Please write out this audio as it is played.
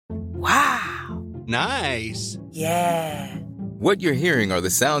Nice. Yeah. What you're hearing are the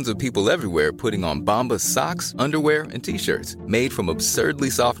sounds of people everywhere putting on Bombas socks, underwear, and T-shirts made from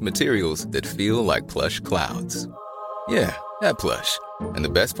absurdly soft materials that feel like plush clouds. Yeah, that plush. And the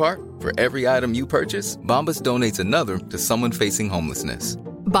best part? For every item you purchase, Bombas donates another to someone facing homelessness.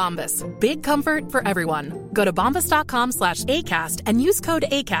 Bombas. Big comfort for everyone. Go to bombas.com/ACAST and use code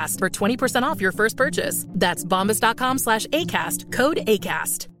ACAST for 20% off your first purchase. That's bombas.com/ACAST. Code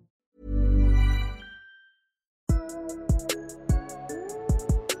ACAST.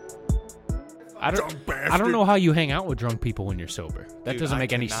 I don't know how you hang out with drunk people when you're sober. That doesn't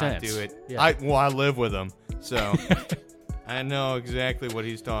make any sense. Do it. Yeah. I live with him, so I know exactly what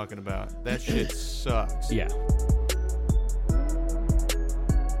he's talking about. That shit sucks. Yeah.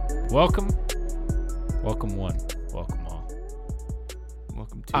 Welcome one. Welcome all.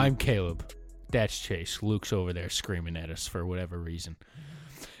 Welcome to. I'm Caleb. That's Chase. Luke's over there screaming at us for whatever reason.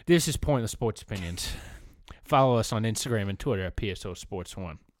 This is Pointless Sports Opinions. Follow us on Instagram and Twitter at PSO Sports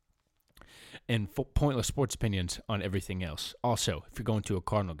 1. And Pointless Sports Opinions on everything else. Also, if you're going to a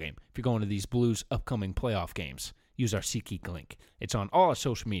Cardinal game, if you're going to these Blues upcoming playoff games, use our SeatGeek link. It's on all our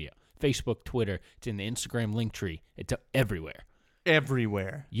social media. Facebook, Twitter. It's in the Instagram link tree. It's everywhere.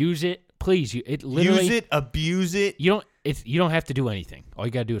 Everywhere. Use it, please. It literally use it, abuse it. You don't have to do anything. All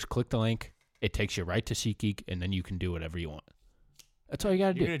you gotta do is click the link. It takes you right to SeatGeek, and then you can do whatever you want. That's all you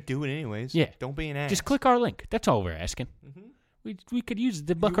gotta do. You're gonna do it anyways. Yeah. Don't be an ass. Just click our link. That's all we're asking. Mm-hmm. We could use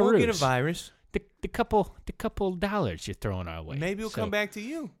the You buckaroos. won't get a virus. The couple dollars you're throwing our way. Maybe we'll come back to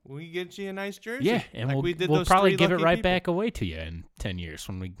you. We get you a nice jersey. Yeah, and like we'll probably give it right back away to you in 10 years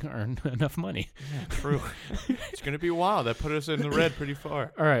when we earn enough money. Yeah, true. It's going to be wild. That put us in the red pretty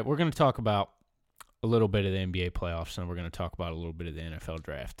far. All right, we're going to talk about a little bit of the NBA playoffs, and we're going to talk about a little bit of the NFL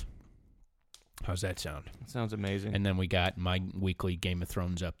draft. How's that sound? It sounds amazing. And then we got my weekly Game of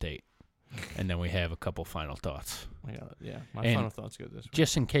Thrones update. And then we have a couple final thoughts. Yeah, my final thoughts go this way.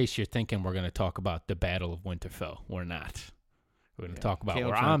 Just in case you're thinking we're going to talk about the Battle of Winterfell, we're not. We're going to talk about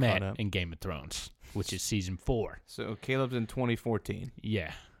Caleb's where I'm at up. in Game of Thrones, which is Season 4. So Caleb's in 2014.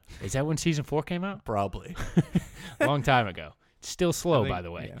 Yeah. Is that when Season 4 came out? Probably. Long time ago. Still slow, think, by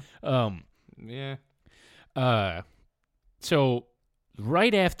the way. Yeah. So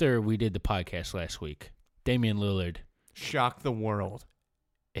right after we did the podcast last week, Damian Lillard Shocked the world.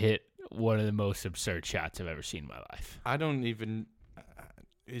 hit one of the most absurd shots I've ever seen in my life. I don't even...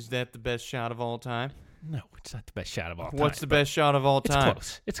 is that the best shot of all time? No, it's not the best shot of all time. What's the best shot of all time?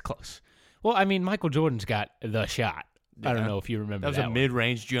 It's close. Well, I mean, Michael Jordan's got the shot. I don't know if you remember that. That was a one.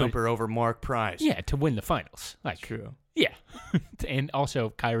 mid-range jumper over Mark Price. Yeah, to win the finals. Like, True. Yeah. And also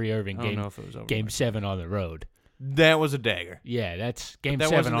Kyrie Irving I don't know if it was over game Mark. 7 on the road. That was a dagger. Yeah, that's game That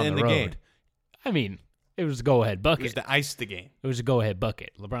 7 wasn't on in the the road. game. I mean, it was a go-ahead bucket. It was to ice the game. It was a go-ahead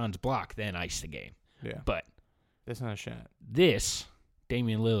bucket. LeBron's block, then iced the game. Yeah. But That's not a shot. this,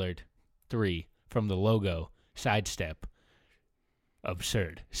 Damian Lillard, 3 from the logo, sidestep,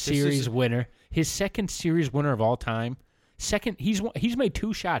 absurd. Series winner. His second series winner of all time. He's made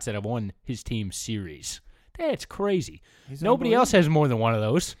 2 shots that have won his team's series. That's crazy. Nobody else has more than one of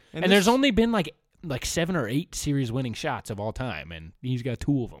those. And there's only been like 7 or 8 series winning shots of all time, and he's got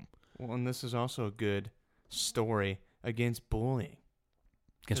 2 of them. Well, and this is also a good story against bullying.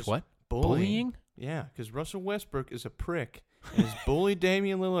 Against what? Bullying? Yeah, because Russell Westbrook is a prick and has bullied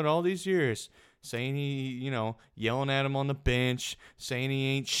Damian Lillard all these years, saying yelling at him on the bench, saying he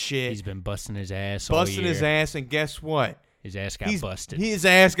ain't shit. He's been busting his ass busting all year. his ass, and guess what? His ass got busted. His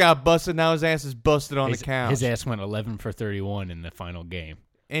ass got busted. Now his ass is busted on the couch. His ass went 11 for 31 in the final game.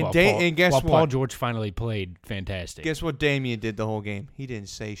 And guess what? Paul George finally played fantastic. Guess what Damian did the whole game? He didn't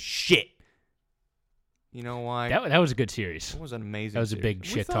say shit. You know why? That was a good series. That was an amazing. That was a series. big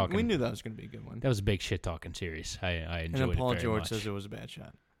shit talking. We knew that was going to be a good one. That was a big shit talking series. I enjoyed it And then Paul very George much. says it was a bad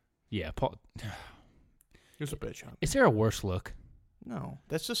shot. Yeah, Paul. It was a bad shot. Is there a worse look? No,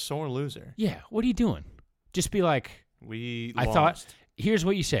 that's just sore loser. Yeah. What are you doing? Just be like, We I lost. thought. Here's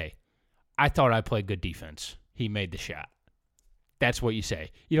what you say. I thought I played good defense. He made the shot. That's what you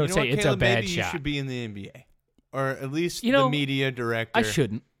say. You don't say what, it's Caleb? a bad Maybe shot. You should be in the NBA, or at least You know, the media director. I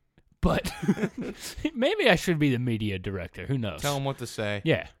shouldn't, but maybe I should be the media director. Who knows? Tell him what to say.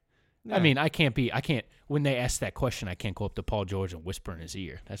 Yeah. Yeah. I mean, I can't. When they ask that question, I can't go up to Paul George and whisper in his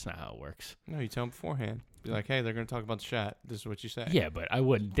ear. That's not how it works. No, you tell him beforehand. Be like, hey, they're going to talk about the shot. This is what you say. Yeah, but I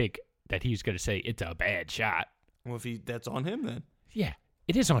wouldn't think that he's going to say it's a bad shot. Well, that's on him then, Yeah,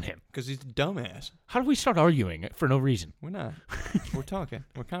 it is on him. because he's a dumbass. How do we start arguing for no reason? We're not. We're talking.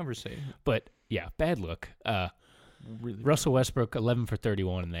 We're conversating. But yeah, bad look. Really. Russell Westbrook, 11 for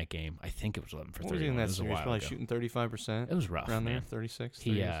 31 in that game. I think it was 11 for What was he 31. in that It was a series? while Probably ago. shooting 35%. It was rough, around man. there, 36.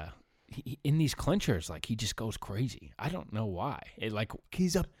 He in these clinchers, like, he just goes crazy. I don't know why.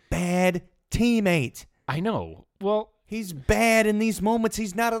 He's a bad teammate. I know. Well, he's bad in these moments.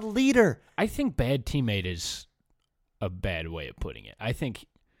 He's not a leader. I think bad teammate is a bad way of putting it. I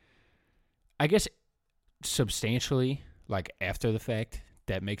guess substantially, like, after the fact,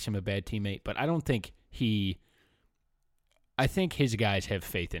 that makes him a bad teammate. But I don't think I think his guys have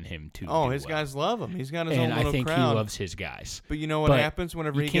faith in him too. Oh, his guys love him. He's got his own little crowd. And I think he loves his guys. But you know what happens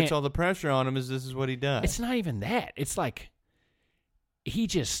whenever he gets all the pressure on him is this is what he does. It's not even that. It's like he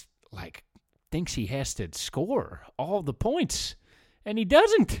just, like, thinks he has to score all the points, and he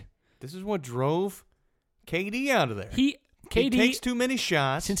doesn't. This is what drove KD out of there. KD he takes too many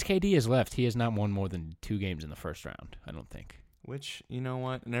shots. Since KD has left, he has not won more than 2 games in the first round, I don't think. Which, you know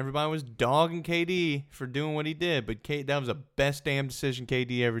what? And everybody was dogging KD for doing what he did, but that was the best damn decision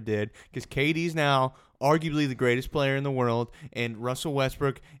KD ever did, because KD's now arguably the greatest player in the world, and Russell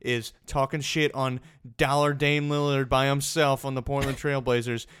Westbrook is talking shit on Dollar Dame Lillard by himself on the Portland Trail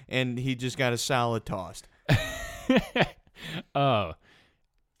Blazers, and he just got a salad tossed.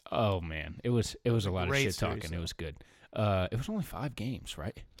 Oh man, it was a lot of shit talking. Series, it was good. It was only 5 games,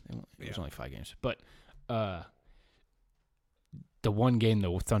 right? It was only 5 games, but the one game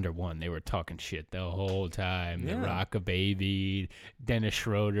the Thunder won, they were talking shit the whole time. Yeah. The Rock a baby, Dennis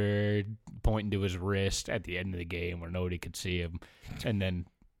Schroeder pointing to his wrist at the end of the game where nobody could see him, and then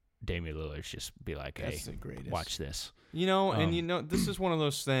Damian Lillard just be like, "Hey, watch this." You know, and this is one of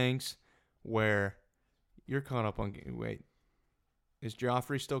those things where you're caught up on. Wait, is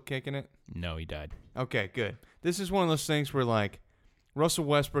Joffrey still kicking it? No, he died. Okay, good. This is one of those things where, like, Russell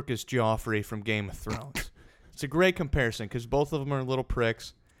Westbrook is Joffrey from Game of Thrones. It's a great comparison because both of them are little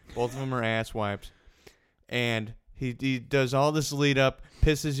pricks. Both of them are ass wipes. And he does all this lead up,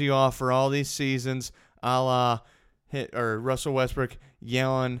 pisses you off for all these seasons, a la Russell Westbrook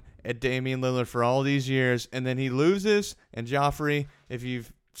yelling at Damian Lillard for all these years, and then he loses, and Joffrey, if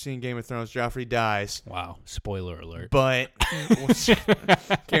you've seen Game of Thrones, Joffrey dies. Wow, spoiler alert. But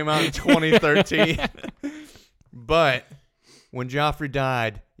came out in 2013. But when Joffrey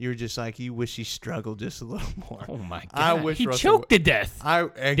died, you were just like, you wish he struggled just a little more. Oh my god! I wish he choked to death.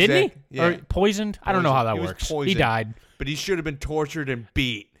 Didn't he? Yeah. Or poisoned? I don't know how that He was works. poisoned, He died. but he should have been tortured and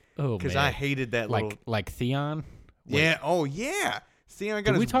beat. Oh, because man. I hated that little. Like Theon. Yeah. Oh yeah. Theon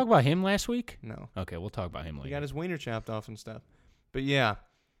got. Did we talk about him last week? No. Okay, we'll talk about him later. He got his wiener chopped off and stuff. But yeah,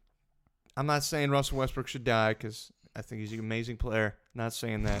 I'm not saying Russell Westbrook should die because I think he's an amazing player. Not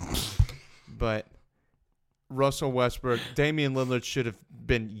saying that, but Russell Westbrook, Damian Lillard should have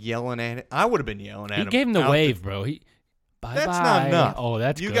been yelling at him. I would have been yelling at him. He gave him the wave, bro. Bye-bye. That's not enough. Oh,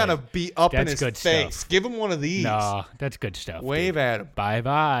 that's you good. got to be up in That's his good face. stuff. Give him one of these. No, that's good stuff. Wave dude. at him.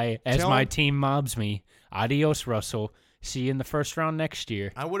 Bye-bye. As Tell my him- team mobs me. Adios, Russell. See you in the first round next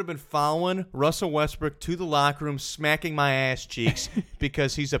year. I would have been following Russell Westbrook to the locker room, smacking my ass cheeks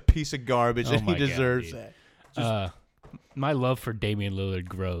because he's a piece of garbage Oh and he my God, deserves dude. that. My love for Damian Lillard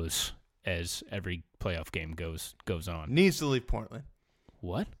grows as every playoff game goes on. Needs to leave Portland.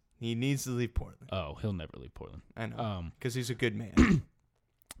 What? He needs to leave Portland. Oh, he'll never leave Portland. I know. Because he's a good man.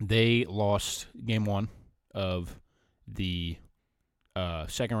 They lost game 1 of the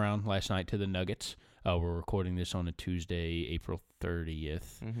second round last night to the Nuggets. We're recording this on a Tuesday, April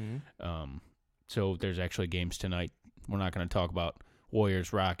 30th. Mm-hmm. So there's actually games tonight. We're not going to talk about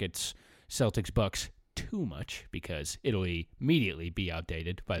Warriors, Rockets, Celtics, Bucks too much because it'll immediately be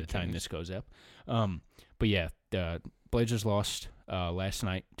outdated by the time this goes up. But yeah, the Blazers lost last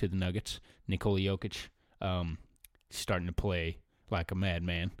night to the Nuggets. Nikola Jokic starting to play like a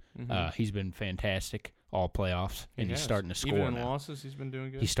madman. Mm-hmm. He's been fantastic all playoffs, and he's starting to score Even in now. losses, he's been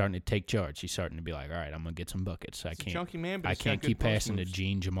doing good. He's starting to take charge. He's starting to be like, all right, I'm gonna get some buckets. He's a chunky man, but I he's got can't good keep post passing to moves.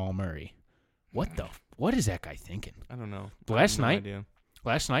 Gene Jamal Murray. What is that guy thinking? I don't know. Last I have no night, idea.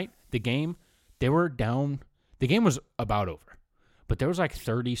 Last night, the game, they were down. The game was about over, but there was like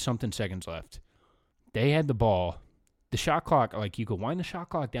 30-something seconds left. They had the ball. The shot clock, like you could wind the shot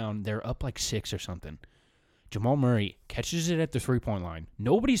clock down. They're up like 6 or something. Jamal Murray catches it at the three-point line.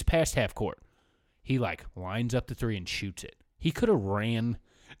 Nobody's past half court. He like lines up the 3 and shoots it. He could have ran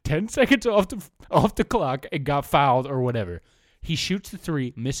 10 seconds off the clock and got fouled or whatever. He shoots the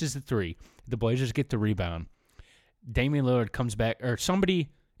 3, misses the 3. The Blazers get the rebound. Damian Lillard comes back, or somebody,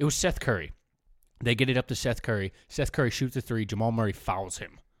 it was Seth Curry. They get it up to Seth Curry. Seth Curry shoots the 3. Jamal Murray fouls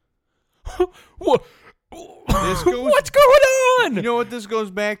him. What? What's going on? You know what this goes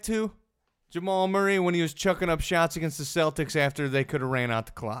back to? Jamal Murray when he was chucking up shots against the Celtics after they could have ran out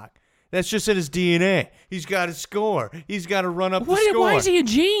the clock. That's just in his DNA. He's got to score. He's got to run up the score. Why is he a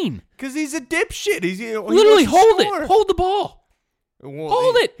Gene? Because he's a dipshit. He Literally wants to hold score. it. Hold the ball. Well,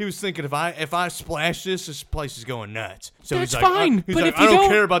 Hold it! He was thinking if I splash this place is going nuts. So That's he's like, fine, he's but like, if you I don't don't-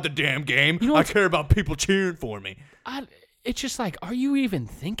 care about the damn game. You know I what's- care about people cheering for me. It's just like, are you even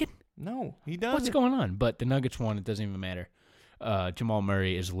thinking? No, he doesn't. What's going on? But the Nuggets won. It doesn't even matter. Jamal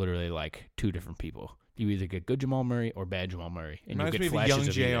Murray is literally like two different people. You either get good Jamal Murray or bad Jamal Murray, and Reminds you me get of a flashes young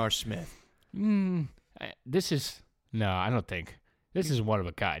of J.R. either. Smith. This is no, I don't think this is one of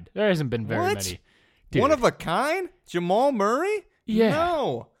a kind. There hasn't been very What? many. Dude, One of a kind? Jamal Murray? Yeah.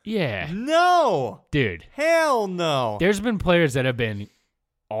 No. yeah, No. dude. Hell no. There's been players that have been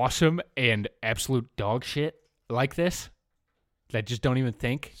awesome and absolute dog shit like this that just don't even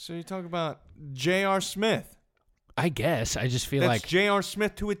think. So you talk about J.R. Smith. I guess I just feel That's like J.R.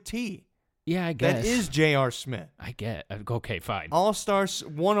 Smith to a T. yeah, I guess That is J.R. Smith. I get okay, fine.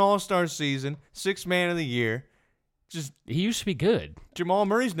 One All-Star season, 6th man of the year. Just He used to be good. Jamal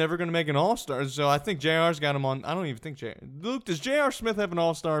Murray's never going to make an All-Star, so I think JR's got him on. I don't even think Luke, does J.R. Smith have an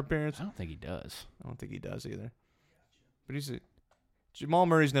All-Star appearance? I don't think he does. I don't think he does either. But Jamal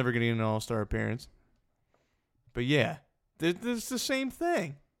Murray's never going to get an All-Star appearance. But yeah, it's the same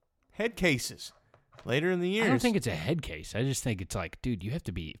thing. Head cases later in the years. I don't think it's a head case. I just think it's like, dude, you have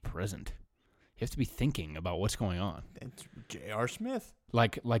to be present. You have to be thinking about what's going on. It's J.R. Smith.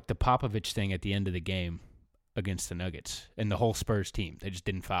 Like the Popovich thing at the end of the game against the Nuggets and the whole Spurs team. They just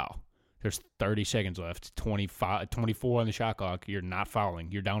didn't foul. There's 30 seconds left, 24 on the shot clock. You're not fouling.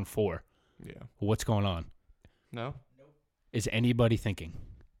 You're down 4. Yeah. What's going on? No? Is anybody thinking?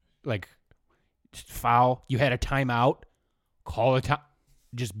 Like, just foul. You had a timeout. Call a time.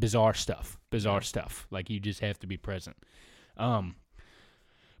 Just bizarre stuff. Bizarre stuff. Like, you just have to be present.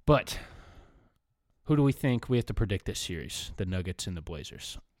 But who do we think we have to predict this series? The Nuggets and the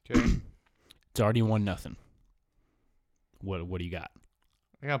Blazers. Okay. It's already 1-0. What do you got?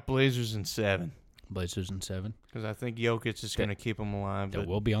 I got Blazers in 7 Blazers in 7. because I think Jokic is going to keep them alive. That But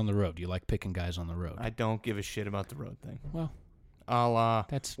will be on the road. You like picking guys on the road. I don't give a shit about the road thing. Well, A la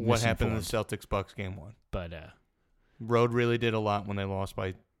that's what happened in the misinformed. Celtics-Bucks game 1. But Road really did a lot when they lost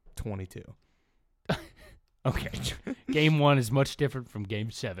by 22. okay, game 1 is much different from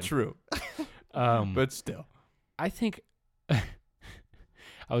game 7. True. But still. I think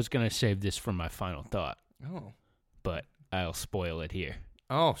I was gonna save this for my final thought, Oh. but I'll spoil it here.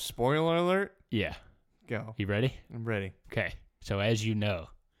 Oh, spoiler alert. Yeah, Go. you ready? I'm ready. Okay. So as you know,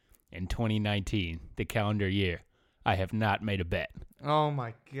 in 2019, the calendar year, I have not made a bet. Oh,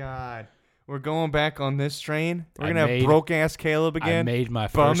 my God. We're going back on this train? We're I going to made- have broke-ass Caleb again? I made my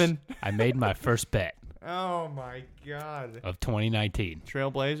bumming. I made my first bet Oh, my God. of 2019.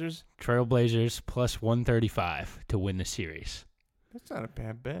 Trailblazers? Trailblazers plus 135 to win the series. That's not a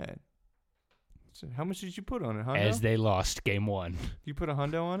bad bet. So how much did you put on it, Hundo? As they lost game 1. You put a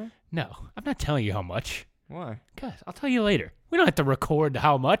hundo on it? No, I'm not telling you how much. Why? Guys, I'll tell you later. We don't have to record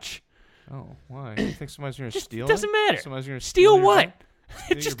how much. Oh, why? You think somebody's going to Just steal doesn't it? matter. Somebody's going to Steal your what? bet? It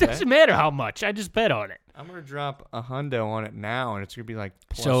Steal just your bet? doesn't matter how much. I just bet on it. I'm going to drop a hundo on it now, and it's going to be like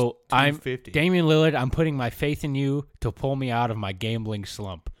plus So I'm 250. Damian Lillard. I'm putting my faith in you to pull me out of my gambling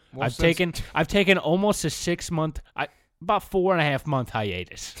slump. Well, I've since- taken almost a 6 month, about 4.5 month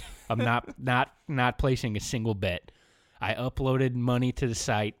hiatus. I'm not placing a single bet. I uploaded money to the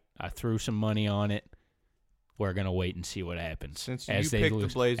site. I threw some money on it. We're gonna wait and see what happens Since as you they picked lose.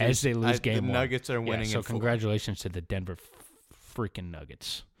 the Blazers, as they lose the game 1. Nuggets are winning Yeah, so in 4. congratulations to the Denver freaking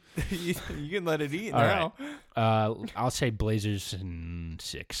Nuggets. you can let it eat All now. I'll say Blazers in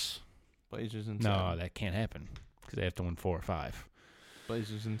 6. Blazers in No, 7. that can't happen because they have to win 4 or 5.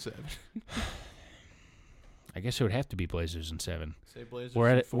 Blazers in 7. I guess it would have to be Blazers in 7. Say Blazers We're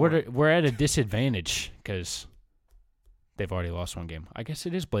in at 4. we're at a disadvantage because they've already lost one game. I guess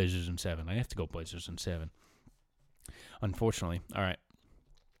it is Blazers in 7. I have to go Blazers in 7. Unfortunately, all right.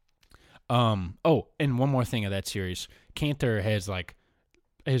 Oh, and one more thing of that series, Cantor has like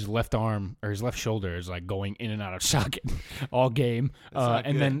his left arm or his left shoulder is like going in and out of socket all game, That's not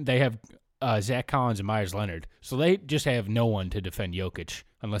and good. then they have Zach Collins and Myers Leonard, so they just have no one to defend Jokic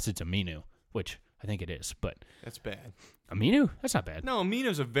unless it's Aminu, which I think it is, but That's bad. Aminu, that's not bad. No,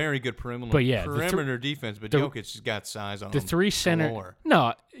 Amino's a very good perimeter, But yeah, perimeter defense, but the- Jokic has got size on The him. 3 center. galore.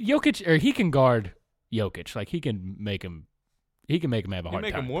 No, Jokic, or he can guard Jokic. Like he can make him have a You hard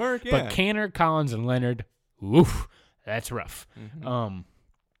make time. him work, yeah. But Cantor, Collins, and Leonard, oof, that's rough. Mhm.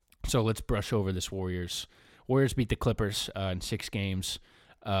 So let's brush over this Warriors. Warriors beat the Clippers in 6 games.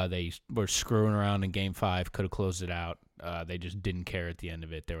 They were screwing around in Game 5. Could have closed it out. They just didn't care at the end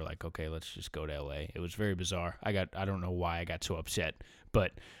of it. They were like, okay, let's just go to LA. It was very bizarre. I don't know why I got so upset,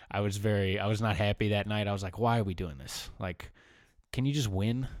 but I was not happy that night. I was like, why are we doing this? Like, can you just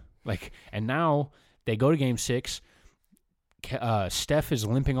win? Like, and now they go to Game 6. Steph is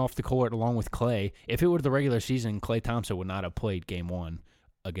limping off the court along with Klay. If it were the regular season, Klay Thompson would not have played Game 1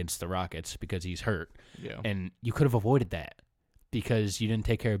 against the Rockets because he's hurt. Yeah. And you could have avoided that because you didn't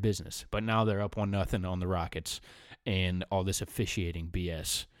take care of business. But now they're up 1-0 on the Rockets, and all this officiating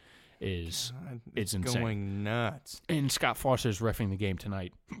BS is it's insane. Going nuts. And Scott Foster's reffing the game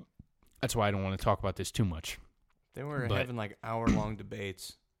tonight. That's why I don't want to talk about this too much. They were having like hour-long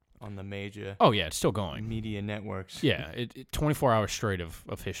debates on the major. Oh yeah, it's still going. Media networks. Yeah, 24 hours straight of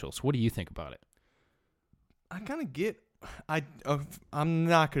officials. What do you think about it? I kind of get. I'm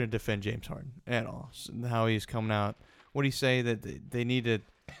not going to defend James Harden at all. How he's coming out. What do you say that they need to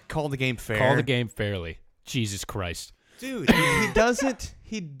call the game fair? Call the game fairly. Jesus Christ, dude!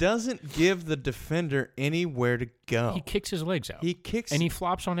 he doesn't give the defender anywhere to go. He kicks his legs out. He kicks and he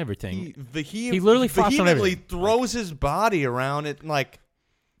flops on everything. He literally flops on everything. Throws his body around it like.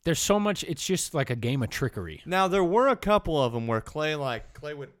 There's so much. It's just like a game of trickery. Now there were a couple of them where Klay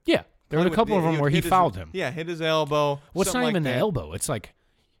would. Yeah, there were a couple of them where he fouled him. Yeah, hit his elbow. Well, it's not even like the elbow. It's like,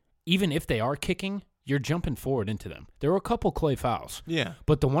 even if they are kicking, you're jumping forward into them. There were a couple Klay fouls. Yeah.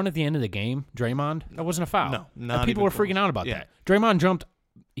 But the one at the end of the game, Draymond, that wasn't a foul. No, not and people even were freaking close. out about that. Draymond jumped.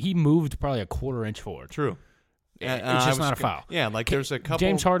 He moved probably a quarter inch forward. True. It's just not a foul. Yeah, like there's a couple.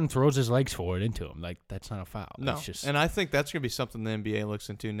 James Harden throws his legs forward into him. Like, that's not a foul. No. It's just, and I think that's going to be something the NBA looks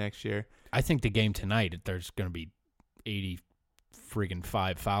into next year. I think the game tonight, there's going to be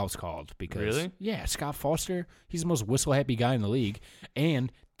 5 fouls called. Because, really? Yeah, Scott Foster, he's the most whistle-happy guy in the league.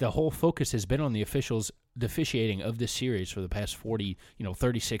 And the whole focus has been on the officials, the officiating of this series for the past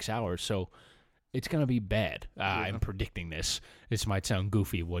 36 hours. So it's going to be bad. I'm predicting this. This might sound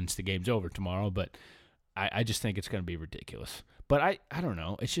goofy once the game's over tomorrow, but I just think it's going to be ridiculous. But I don't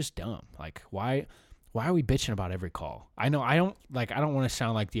know. It's just dumb. Like, why are we bitching about every call? I know I don't want to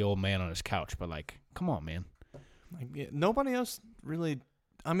sound like the old man on his couch, but like, come on, man. Like, nobody else really.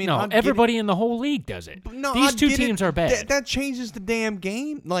 I mean, no, everybody in the whole league does it. No, these two teams are bad. That changes the damn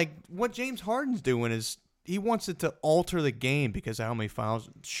game. Like, what James Harden's doing is he wants it to alter the game because of how many fouls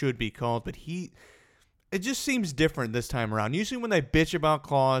should be called. But it just seems different this time around. Usually when they bitch about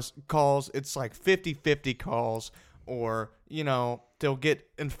calls, it's like 50-50 calls, or, they'll get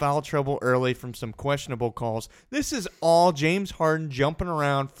in foul trouble early from some questionable calls. This is all James Harden jumping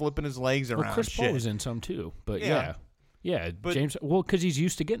around, flipping his legs around. Well, Chris Paul was in some too, but yeah. But James. Well, because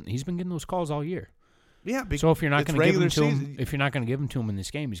he's been getting those calls all year. Yeah. So if you're not going to give them to him, in this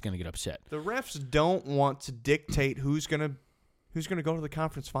game, he's going to get upset. The refs don't want to dictate who's going to go to the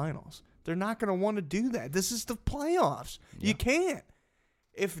conference finals. They're not going to want to do that. This is the playoffs. Yeah. You can't.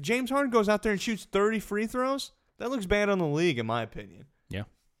 If James Harden goes out there and shoots 30 free throws, that looks bad on the league, in my opinion. Yeah.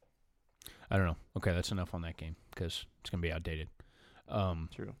 I don't know. Okay, that's enough on that game because it's going to be outdated.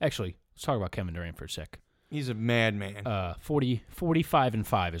 True. Actually, let's talk about Kevin Durant for a sec. He's a madman.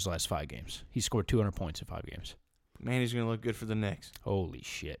 45-5 his last 5 games. He scored 200 points in 5 games. Man, he's going to look good for the Knicks. Holy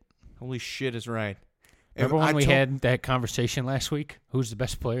shit. Holy shit is right. Remember when we had that conversation last week? Who's the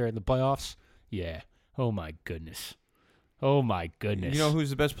best player in the playoffs? Yeah. Oh, my goodness. You know who's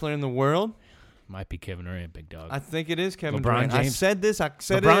the best player in the world? Might be Kevin Durant, big dog. I think it is Kevin LeBron Durant. James. I said this.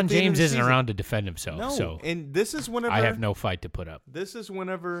 LeBron James isn't around to defend himself. No, so and this is whenever I have no fight to put up. This is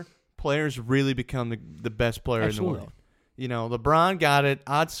whenever players really become the best player Absolutely. in the world. LeBron got it,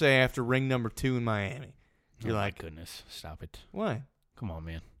 I'd say, after ring number 2 in Miami. You're my goodness. Stop it. Why? Come on,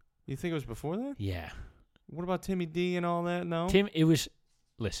 man. You think it was before that? Yeah. What about Timmy D and all that? No?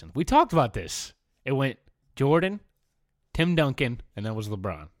 Listen, we talked about this. It went Jordan, Tim Duncan, and then was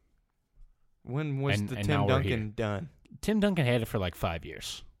LeBron. When was Tim Duncan done? Tim Duncan had it for like 5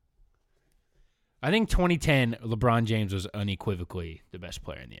 years. I think 2010, LeBron James was unequivocally the best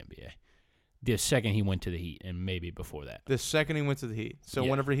player in the NBA. The second he went to the Heat, and maybe before that. The second he went to the Heat. So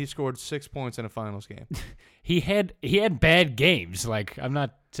whenever he scored 6 points in a finals game. he had bad games. Like, I'm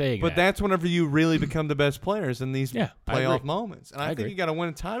not saying But that's whenever you really become the best players in these playoff moments. And I think you got to win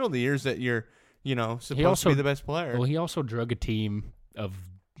a title the years that you're, supposed to be the best player. Well, he also drug a team of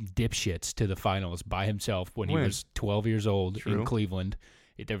dipshits to the finals by himself when he was 12 years old in Cleveland.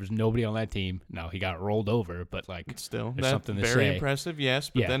 There was nobody on that team. Now, he got rolled over, but still, there's something to say. Very impressive, yes.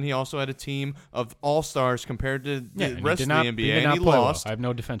 But then he also had a team of all-stars compared to the rest of the NBA, and he lost. Well. I have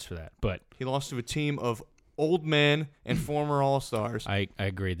no defense for that, but he lost to a team of old men and former all-stars. I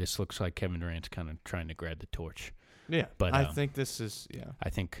agree. This looks like Kevin Durant's kind of trying to grab the torch. Yeah, but I think this is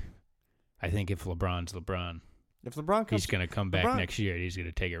I think if LeBron's LeBron. If LeBron comes, he's going to come back next year. And he's going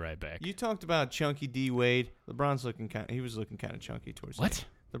to take it right back. You talked about chunky D Wade. LeBron's looking he was looking kind of chunky towards the end.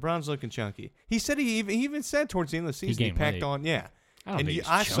 LeBron's looking chunky. He said he even said towards the end of the season he packed on. Yeah, I don't think he's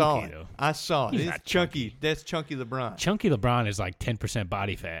I chunky, saw it. though. I saw it. He's It's not chunky. That's Chunky LeBron. Chunky LeBron is like 10%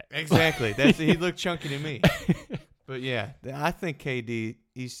 body fat. Exactly. He looked chunky to me. But yeah, I think KD.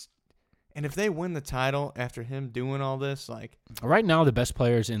 And if they win the title after him doing all this, like Right now, the best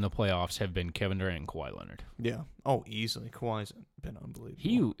players in the playoffs have been Kevin Durant and Kawhi Leonard. yeah, easily. Kawhi's been unbelievable.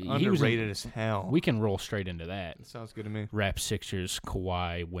 He was underrated as hell. We can roll straight into that. That sounds good to me. Rap Sixers,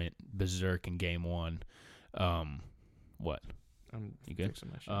 Kawhi went berserk in Game 1. What? I'm You good? fixing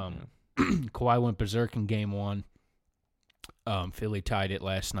my shit, yeah. Kawhi went berserk in Game 1. Philly tied it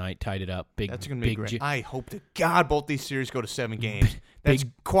last night, tied it up. That's going to be big great. I hope to God both these series go to 7 games. Big- That's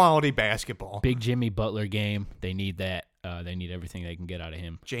quality basketball. Big Jimmy Butler game. They need that. They need everything they can get out of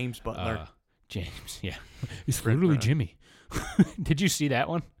him. James Butler. James, yeah. It's Fred literally Brown. Jimmy. Did you see that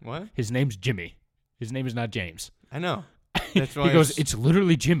one? What? His name's Jimmy. His name is not James. I know. That's why He goes, it's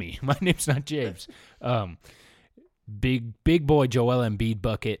literally Jimmy. My name's not James. Big boy Joel Embiid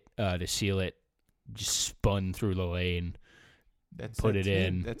bucket to seal it. Just spun through the lane. put that it team.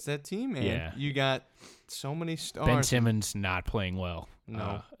 in. That's that team, man. Yeah. You got so many stars. Ben Simmons not playing well.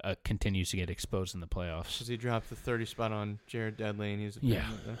 No. Continues to get exposed in the playoffs. Because he dropped the 30 spot on Jared Dudley, and he was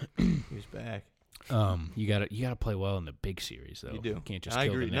he was back. You gotta play well in the big series though. You do. You can't just I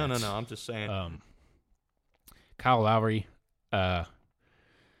kill agree. the Nets. No. I'm just saying. Kyle Lowry. Oh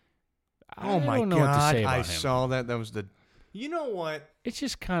I my don't know what to God! say about I him. saw that. That was the. You know what? It's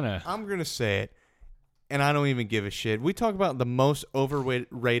just kind of. I'm gonna say it, and I don't even give a shit. We talk about the most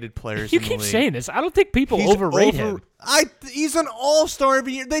overrated players. You in the keep league. saying this. I don't think people He's overrate him. He's an all-star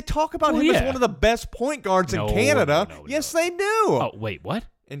every year. They talk about Well, him as yeah. one of the best point guards No, in Canada. no. Yes, they do. Oh wait, what?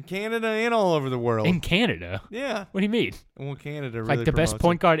 In Canada and all over the world. In Canada? Yeah. What do you mean? Well, Canada really Like the best promotes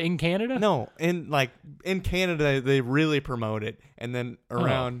point it. guard in Canada? No, in Canada they really promote it, and then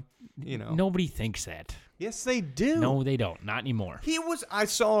around, Nobody thinks that. Yes, they do. No, they don't. Not anymore. I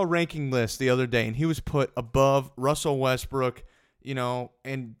saw a ranking list the other day, and he was put above Russell Westbrook,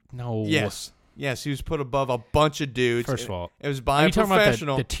 and No. yes, he was put above a bunch of dudes. First of all, it was by are a you talking about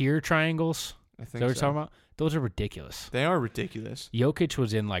professional. the tier triangles? I Is think that what you're so. talking about? Those are ridiculous. They are ridiculous. Jokic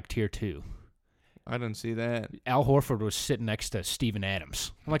was in like tier 2. I didn't see that. Al Horford was sitting next to Steven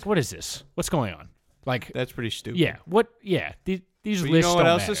Adams. I'm like, what is this? What's going on? Like, That's pretty stupid. yeah, what? Yeah, these But lists you know what don't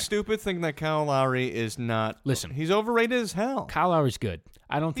else matter. is stupid? Thinking that Kyle Lowry is not. Listen. he's overrated as hell. Kyle Lowry's good.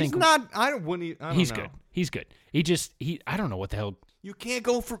 I don't He's think not. I don't he's know. good. He's good. I don't know what the hell. You can't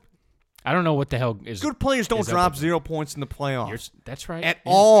go for I don't know what the hell is good players. Don't is up drop with 0 points in the playoffs You're- That's right. at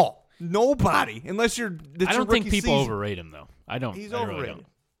Yeah. all. Nobody, unless you're. It's I your don't think rookie people season. overrate him though. I don't. He's I really overrated. don't.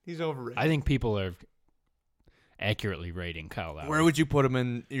 He's overrated. I think people are accurately rating Kyle Lowry. Where would you put him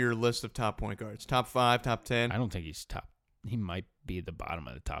in your list of top point guards? Top 5, top 10? I don't think he's top. He might be the bottom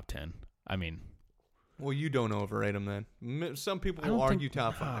of the top 10. I mean, Well, you don't overrate him then. Some people I will don't argue think,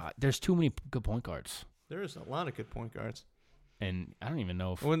 top 5. There's too many good point guards, There is a lot of good point guards. and I don't even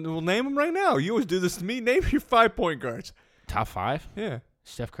know if We'll name them right now. You always do this to me. Name your 5 point guards. top 5. Yeah.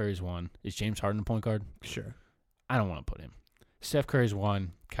 Steph Curry's 1. Is James Harden a point guard? Sure. I don't want to put him. Steph Curry's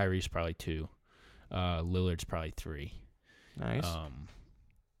 1. Kyrie's probably 2. Lillard's probably 3. Nice.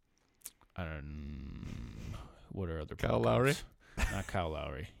 I don't. What are other Kyle point Lowry? guards? Not Kyle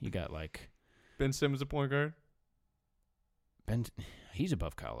Lowry. You got like Ben Simmons a point guard? Ben. He's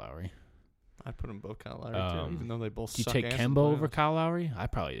above Kyle Lowry. I'd put him above Kyle Lowry, too, even though they both Do you suck take ass in Kemba the over playoffs. Kyle Lowry? I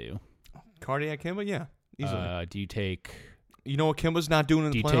probably do. Cardiac Kemba? Yeah. Easily. Do you take You know what Kimba's not doing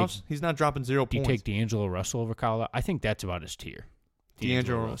in Do the you take- playoffs? He's not dropping 0 Do you points. take D'Angelo Russell over Kyle Lowry? I think that's about his tier.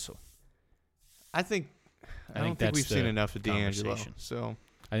 D'Angelo Russell. I don't think that's we've seen the enough of D'Angelo. conversation. So,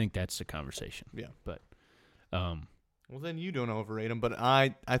 I think that's the conversation. yeah. But Well, then you don't overrate him, but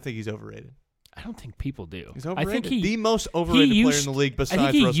I think he's overrated. I don't think people do. He's I overrated. think the most overrated player in the league besides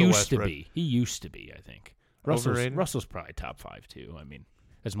I think he Russell used Westbrook. to be. He used to be. I think Overrated? Russell's probably top 5 too. I mean,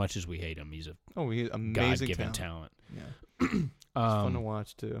 as much as we hate him, he's a Oh, he's amazing God-given talent. talent. Yeah. It's fun to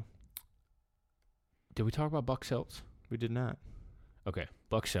watch, too. Did we talk about Buck Celts? We did not. Okay,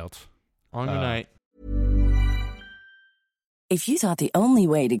 Buck Celts. On tonight. If you thought the only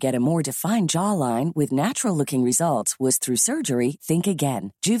way to get a more defined jawline with natural-looking results was through surgery, think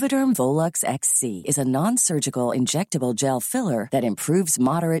again. Juvederm Volux XC is a non-surgical injectable gel filler that improves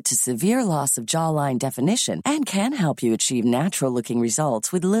moderate to severe loss of jawline definition and can help you achieve natural-looking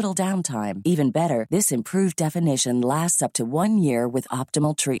results with little downtime. Even better, this improved definition lasts up to 1 year with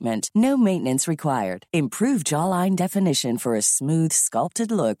optimal treatment. No maintenance required. Improve jawline definition for a smooth,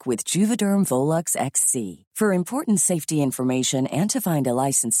 sculpted look with Juvederm Volux XC. For important safety information and to find a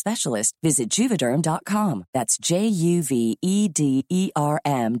licensed specialist, visit Juvederm.com. That's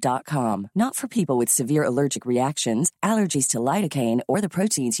JUVEDERM.com. Not for people with severe allergic reactions, allergies to lidocaine, or the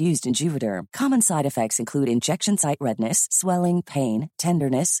proteins used in Juvederm. Common side effects include injection site redness, swelling, pain,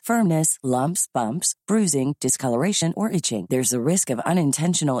 tenderness, firmness, lumps, bumps, bruising, discoloration, or itching. There's a risk of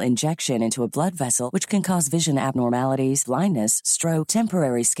unintentional injection into a blood vessel, which can cause vision abnormalities, blindness, stroke,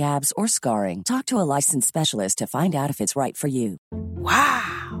 temporary scabs, or scarring. Talk to a licensed specialist to find out if it's right for you.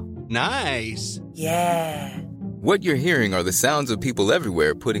 Wow. Nice. Yeah. What you're hearing are the sounds of people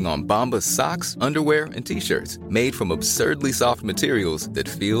everywhere putting on Bombas socks, underwear, and T-shirts made from absurdly soft materials that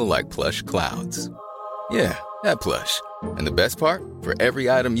feel like plush clouds. Yeah, that plush. And the best part? For every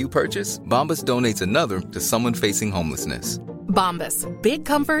item you purchase, Bombas donates another to someone facing homelessness. Bombas. Big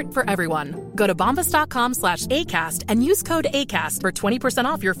comfort for everyone. Go to bombas.com/ACAST and use code ACAST for 20%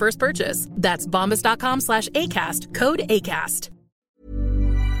 off your first purchase. That's bombas.com/ACAST. Code ACAST.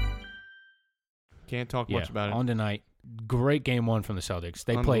 Can't talk much about it. On tonight, great game one from the Celtics.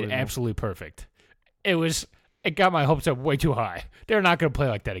 They played absolutely perfect. It got my hopes up way too high. They're not going to play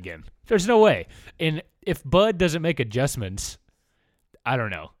like that again. There's no way. And if Bud doesn't make adjustments, I don't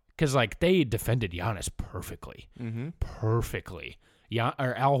know. Because, they defended Giannis perfectly. Mm-hmm. Perfectly.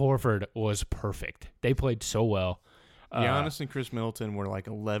 Al Horford was perfect. They played so well. Giannis and Chris Middleton were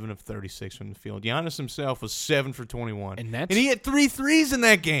 11 of 36 from the field. Giannis himself was 7 for 21. And he had 3 threes in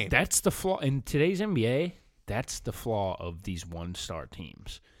that game. That's the flaw. In today's NBA, that's the flaw of these one-star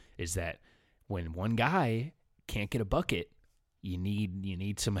teams, is that when one guy can't get a bucket, you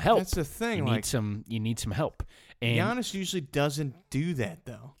need some help. That's the thing. You need some help. And Giannis usually doesn't do that,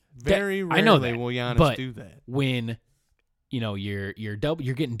 though. Very rarely will Giannis do that. When you're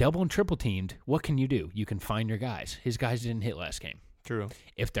getting double and triple teamed, what can you do? You can find your guys. His guys didn't hit last game. True.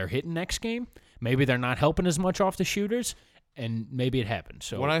 If they're hitting next game, maybe they're not helping as much off the shooters, and maybe it happens.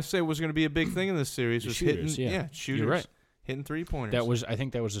 So what I say was going to be a big thing in this series was shooters, hitting shooters. You're right. Hitting 3-pointers. I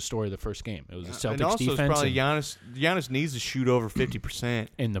think that was the story of the first game. It was the Celtics and also defense. It's probably Giannis needs to shoot over 50%.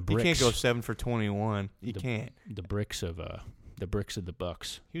 And the bricks. He can't go 7 for 21. He can't. The bricks of the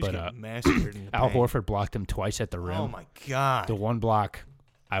Bucks. He was getting massacred in the Al paint. Horford blocked him twice at the rim. Oh my God. The one block,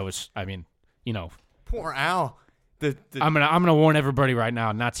 poor Al. I'm gonna warn everybody right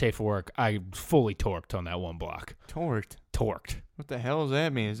now, not safe for work. I fully torqued on that one block. Torqued. What the hell does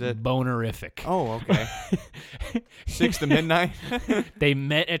that mean? Is that bonerific? Oh, okay. 6 to midnight. They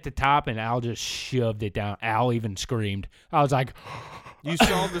met at the top, and Al just shoved it down. Al even screamed. I was like, you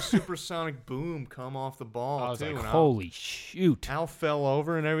saw the supersonic boom come off the ball. I was too, like, holy shoot! Al fell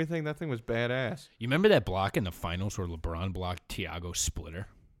over and everything. That thing was badass. You remember that block in the finals where LeBron blocked Thiago's splitter,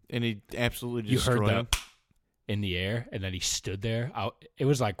 and he absolutely destroyed him in the air, and then he stood there. It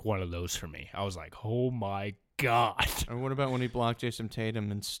was like one of those for me. I was like, oh my God. Or what about when he blocked Jason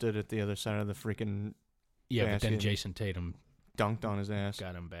Tatum and stood at the other side of the freaking but then Jason Tatum dunked on his ass.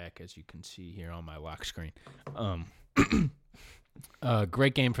 Got him back, as you can see here on my lock screen.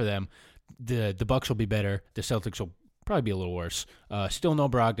 Great game for them. The Bucks will be better. The Celtics will probably be a little worse. Still no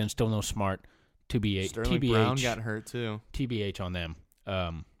Brogdon, still no Smart. Sterling Brown got hurt too. TBH on them.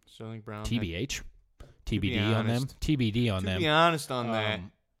 Sterling Brown. TBH? TBD on them? TBD on them. To be honest on that.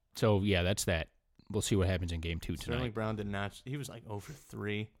 So, yeah, that's that. We'll see what happens in game 2 tonight. Sterling Brown did not. He was 0 for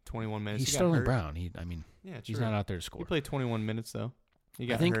 3, 21 minutes. He's Sterling Brown. He's not out there to score. He played 21 minutes though. He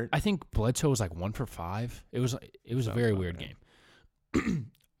got hurt. I think Bledsoe was 1 for 5. It was a very weird game.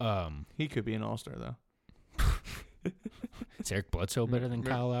 He could be an all-star though. Is Eric Bledsoe better than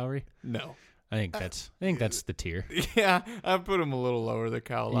Kyle Lowry? No. I think that's the tier. Yeah, I put him a little lower than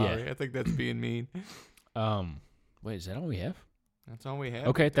Kyle Lowry. Yeah. I think that's being mean. Wait, is that all we have? That's all we have.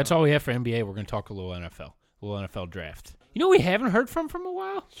 Okay, that's all we have for NBA. We're going to talk a little NFL draft. You know, we haven't heard from a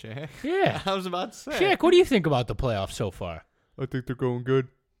while. Shaq. Yeah, I was about to say. Shaq, what do you think about the playoffs so far? I think they're going good.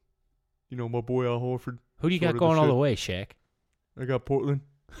 You know, my boy Al Horford. Who do you got going all the way, Shaq? I got Portland.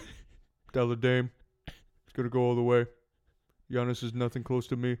 Tyler Dame. It's going to go all the way. Giannis is nothing close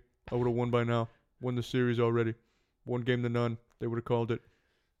to me. I would have won by now. Won the series already. 1 game to none. They would have called it.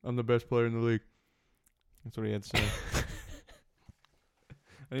 I'm the best player in the league. That's what he had to say.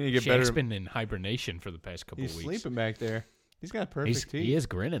 I need to get better. Shaq's been in hibernation for the past couple of weeks. He's sleeping back there. He's got perfect teeth. He is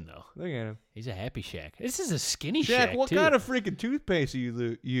grinning, though. Look at him. He's a happy Shaq. This is a skinny Shaq, what too. kind of freaking toothpaste do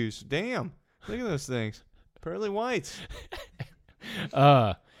you use? Damn. Look at those things. Pearly whites.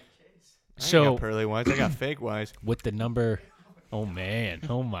 I got pearly whites. I got fake whites. With the number... Oh, man.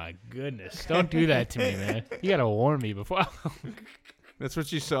 Oh, my goodness. Don't do that to me, man. You got to warn me before... That's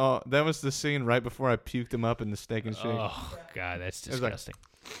what you saw. That was the scene right before I puked him up in the Steak and Shake. Oh, God, that's disgusting.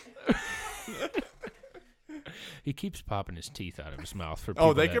 He keeps popping his teeth out of his mouth for Oh,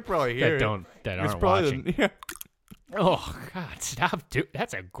 people they that, could probably hear that it. aren't watching. Oh God, stop! Dude,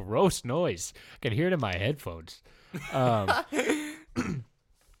 that's a gross noise. I can hear it in my headphones.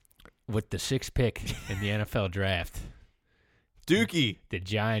 With the 6th pick in the NFL draft, Dookie. the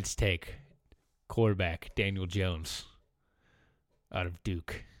Giants take quarterback Daniel Jones out of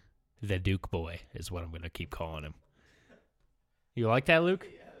Duke. The Duke boy is what I'm going to keep calling him. You like that, Luke?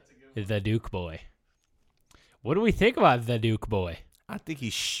 Yeah, that's a good one. The Duke boy. What do we think about the Duke boy? I think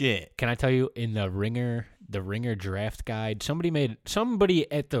he's shit. Can I tell you, in the Ringer draft guide, somebody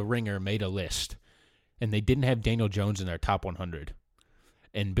at the Ringer made a list, and they didn't have Daniel Jones in their top 100.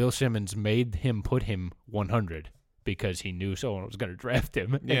 And Bill Simmons made him put him 100 because he knew someone was going to draft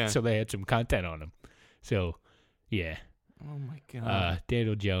him. Yeah. And so they had some content on him. So, yeah. Oh, my God.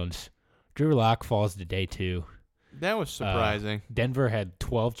 Daniel Jones. Drew Lock falls to day 2. That was surprising. Denver had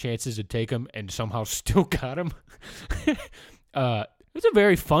 12 chances to take him and somehow still got him. It was a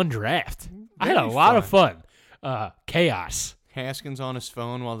very fun draft. I had a lot of fun. Chaos. Haskins on his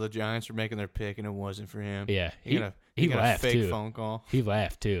phone while the Giants were making their pick, and it wasn't for him. Yeah. He got laughed, a fake too. phone call. He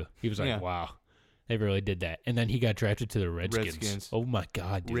laughed, too. He was like, Yeah. wow. They really did that. And then he got drafted to the Redskins. Oh, my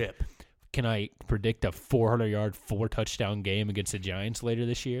God, dude. Rip. Can I predict a 400-yard, 4-touchdown game against the Giants later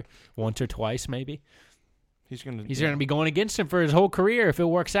this year? Once or twice, maybe? He's gonna be going against him for his whole career if it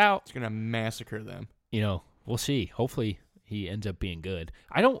works out. He's gonna massacre them. We'll see. Hopefully he ends up being good.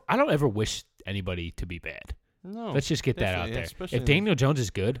 I don't ever wish anybody to be bad. No. Let's just get that out there. especially If Daniel Jones is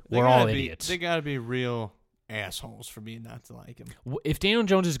good, we're all idiots. They gotta be real assholes for me not to like him. If Daniel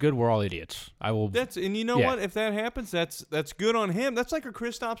Jones is good, we're all idiots. I will. And you know Yeah. what? If that happens, that's good on him. That's like a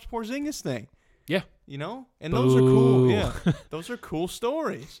Kristaps Porzingis thing. Yeah. And those are cool. Boo. Yeah, those are cool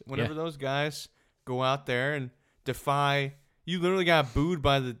stories. Whenever those guys go out there and defy, you literally got booed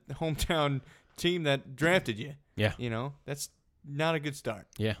by the hometown team that drafted you. Yeah. That's not a good start.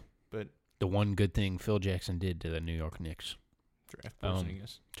 Yeah. But The one good thing Phil Jackson did to the New York Knicks. draft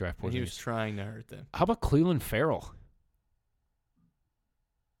Porzingis. Draft And he was Porzingis. trying to hurt them. How about Cleveland Farrell?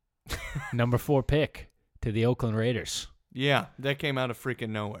 Number 4 pick to the Oakland Raiders. Yeah, that came out of freaking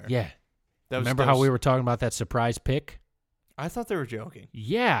nowhere. Yeah. That Remember how we were talking about that surprise pick? I thought they were joking.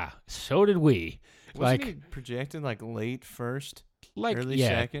 Yeah, so did we. Wasn't he projected like late first? Early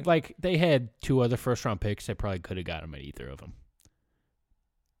second? Like they had 2 other first-round picks. They probably could have got him at either of them.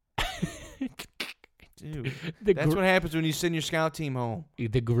 Dude, that's what happens when you send your scout team home. The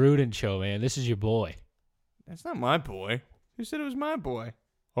Gruden show, man. This is your boy. That's not my boy. Who said it was my boy?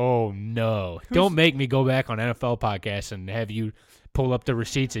 Oh, no. Don't make me go back on NFL podcasts and have you pull up the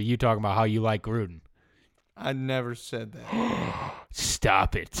receipts of you talking about how you like Gruden. I never said that.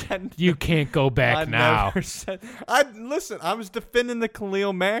 Stop it. You can't go back now. Never said. Listen, I was defending the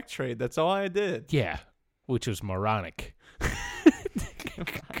Khalil Mack trade. That's all I did. Yeah, which was moronic.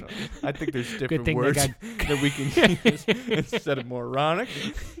 I think there's different thing they words got- that we can use instead of moronic.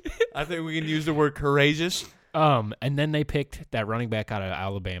 I think we can use the word courageous. And then they picked that running back out of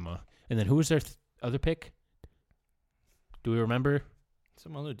Alabama. And then who was their other pick? Do we remember?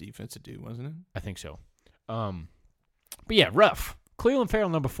 Some other defensive dude, wasn't it? I think so. But yeah, rough. Cleveland Farrell,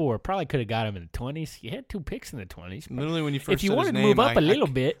 number 4, probably could have got him in the 20s. You had 2 picks in the 20s. Literally, when you first If you said his wanted to name, move up a little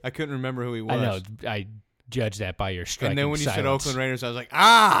bit, I couldn't remember who he was. I know. I judged that by your striking And then when you said silence. Oakland Raiders, I was like,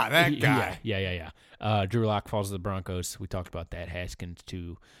 that guy. Yeah. Drew Lock falls to the Broncos. We talked about that. Haskins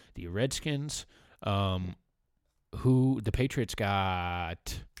to the Redskins. Who the Patriots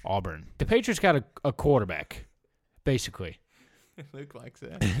got? Auburn. The Patriots got a quarterback, basically. Luke likes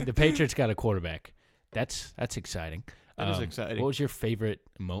that. The Patriots got a quarterback. That's exciting. That is exciting. What was your favorite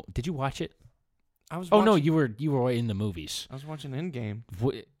Did you watch it? I was. Oh watching, no, you were in the movies. I was watching Endgame.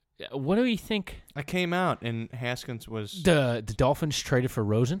 What do you think? I came out and Haskins was. The Dolphins traded for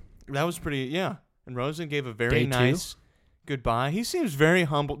Rosen. That was pretty. Yeah, and Rosen gave a very Day 2? nice goodbye. He seems very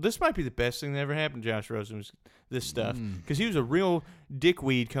humble. This might be the best thing that ever happened to Josh Rosen was this stuff because he was a real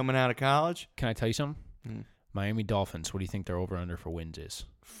dickweed coming out of college. Can I tell you something? Miami Dolphins. What do you think their over/under for wins is?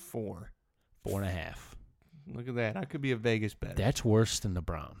 4. 4.5. Look at that. I could be a Vegas bet. That's worse than the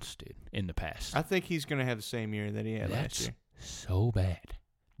Browns, dude. In the past. I think he's going to have the same year that he had last That's year. so bad.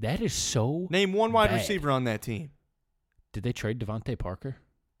 That is so. Name one wide bad. receiver on that team. Did they trade Devontae Parker?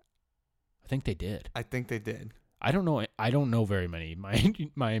 I think they did. I think they did. I don't know. I don't know very many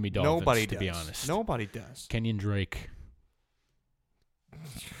Miami Dolphins. Nobody to does. be honest. Nobody does. Kenyon Drake.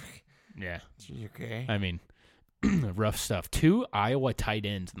 Yeah. Okay. I mean, rough stuff. 2 Iowa tight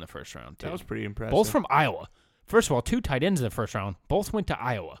ends in the first round. Too. That was pretty impressive. Both from Iowa. First of all, 2 tight ends in the first round. Both went to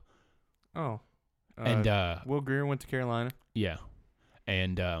Iowa. Oh. And Will Greer went to Carolina. yeah.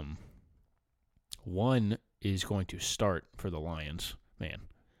 And one is going to start for the Lions. Man,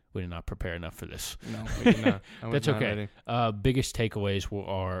 we did not prepare enough for this. No, we did not. I was That's not okay. ready. Biggest takeaways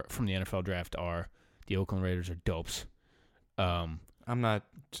are from the NFL draft are the Oakland Raiders are dopes. I'm not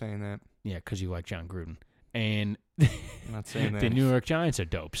saying that. Yeah, because you like John Gruden. And I'm not saying that. the New York Giants are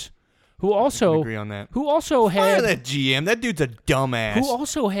dopes. Who I can also agree on that. who also Fire had that GM. That dude's a dumbass. who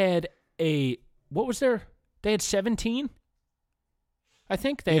also had what was their they had 17? I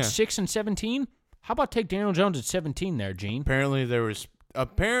think they had Yeah. 6 and 17. How about take Daniel Jones at 17 there, Gene? Apparently,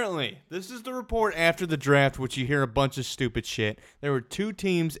 this is the report after the draft, which you hear a bunch of stupid shit. There were 2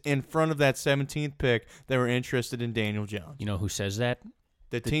 teams in front of that 17th pick that were interested in Daniel Jones. You know who says that?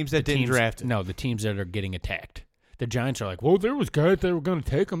 The teams that didn't draft him. No, the teams that are getting attacked. The Giants are like, well, there was guys that were going to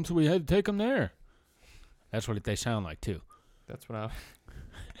take him, so we had to take him there. That's what they sound like, too. That's what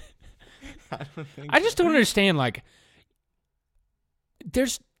I don't think I just don't understand, like,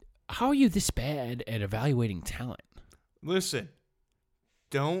 how are you this bad at evaluating talent? Listen,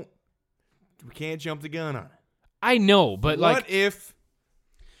 we can't jump the gun on it. I know, but what if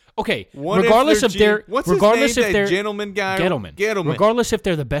regardless if they're what's regardless his name, if that they're gentleman guy? Gettleman. Regardless if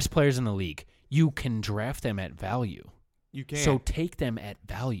they're the best players in the league, you can draft them at value. You can. So take them at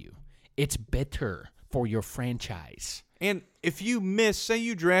value. It's better for your franchise. And if you miss, say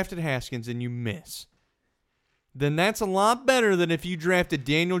you drafted Haskins and you miss, then that's a lot better than if you drafted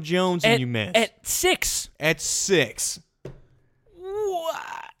Daniel Jones and you miss. At 6. At 6.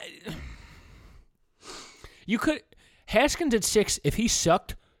 What? You could Haskins at 6, if he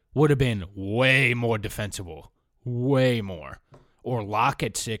sucked, would have been way more defensible. Way more. Or Locke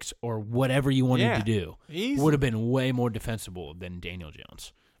at 6 or whatever you wanted to do. Easy. Would have been way more defensible than Daniel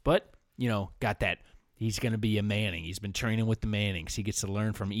Jones. But, got that. He's going to be a Manning. He's been training with the Mannings. He gets to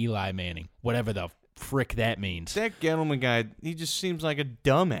learn from Eli Manning. Whatever the frick that means. That Gettleman guy, he just seems like a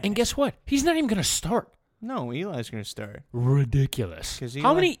dumbass. And guess what? He's not even going to start. No, Eli's going to start. Ridiculous. 'Cause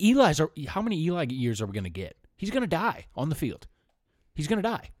How many Eli years are we going to get? He's going to die on the field. He's going to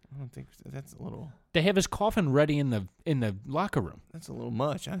die. I don't think that's a little. They have his coffin ready in the locker room. That's a little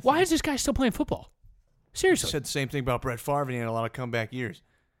much. Why is this guy still playing football? Seriously. Said the same thing about Brett Favre, and he had a lot of comeback years.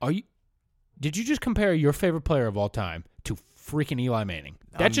 Did you just compare your favorite player of all time to freaking Eli Manning?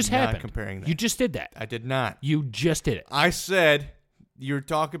 That I'm just not happened. comparing that. You just did that. I did not. You just did it. I said you're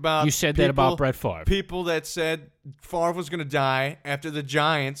talking about. You said that about Brett Favre. People that said Favre was going to die after the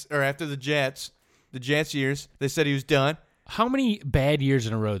Giants or after the Jets years. They said he was done. How many bad years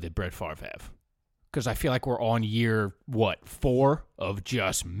in a row did Brett Favre have? Because I feel like we're on year, 4 of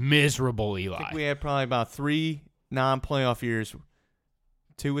just miserable Eli. I think we had probably about 3 non-playoff years.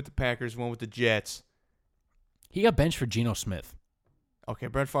 2 with the Packers, 1 with the Jets. He got benched for Geno Smith. Okay,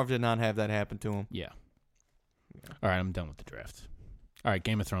 Brett Favre did not have that happen to him. Yeah. All right, I'm done with the draft. All right,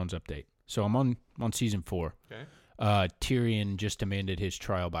 Game of Thrones update. So I'm on season 4. Okay. Tyrion just demanded his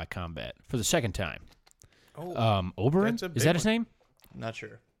trial by combat for the second time. Oh, Oberyn? that's a Is that big his one. name? I'm not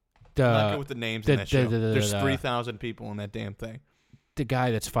sure. The, I'm not good with the names in that show. There's the 3,000 people in that damn thing. the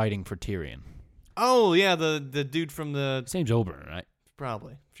guy that's fighting for Tyrion. Oh, yeah, the dude from the... His name's Oberyn, right?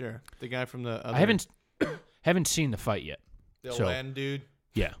 Probably, sure. The guy from the other... I haven't seen the fight yet. The so- Aladdin dude.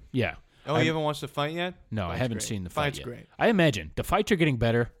 Yeah. Oh, you haven't watched the fight yet? No, I Fight's haven't great. seen the fight Fight's yet. great. I imagine the fights are getting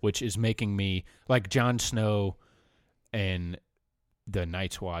better, which is making me like Jon Snow and the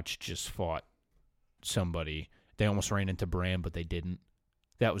Night's Watch just fought somebody. They almost ran into Bran, but they didn't.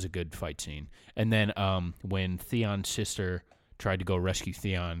 That was a good fight scene. And then when Theon's sister tried to go rescue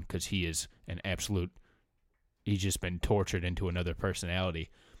Theon because he is an absolute, he's just been tortured into another personality,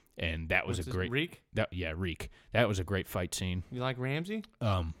 and that was What's a this, great. Reek? Reek. That was a great fight scene. You like Ramsey?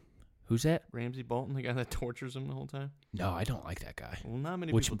 Who's that? Ramsey Bolton, the guy that tortures him the whole time? No, I don't like that guy. Well, not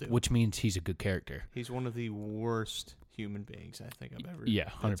many Which people do. which means he's a good character. He's one of the worst human beings I think I've ever. Yeah,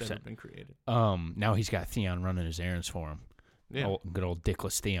 that's 100%. ever been created. Now he's got Theon running his errands for him. Yeah, Good old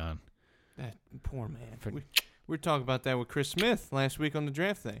dickless Theon. that poor man. For- We were talking about that with Chris Smith last week on the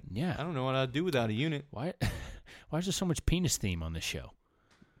draft thing. Yeah. I don't know what I'd do without a unit. Why is there so much penis theme on this show?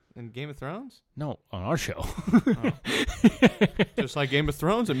 In Game of Thrones? No, on our show. Just like Game of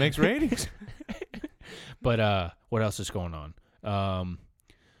Thrones, it makes ratings. But what else is going on?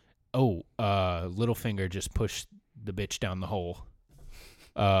 Littlefinger just pushed the bitch down the hole.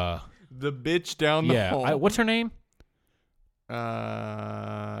 The bitch down the hole. What's her name?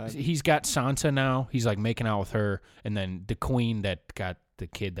 Uh, He's got Sansa now. He's like making out with her, and then the queen that got the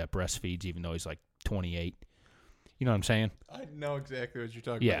kid that breastfeeds, even though he's like 28. You know what I'm saying? I know exactly what you're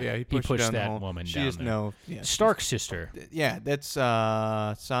talking Yeah, about. Yeah, he pushed pushed down that the hole. woman She down is there. no. Yeah, Stark's sister. Yeah, that's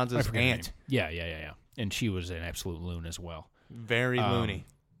I Sansa's forget her aunt. name. Yeah. And she was an absolute loon as well. Very loony.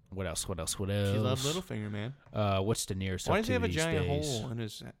 What else? What else? She loved Littlefinger, man. What's De Niro's Why up does he to have a these giant days? hole in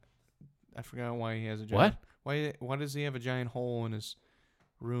his? I forgot why he has a giant. What? Why does he have a giant hole in his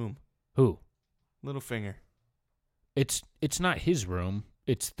room? Who? Littlefinger. It's not his room.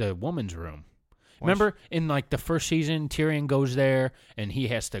 It's the woman's room. Why Remember in like the first season, Tyrion goes there and he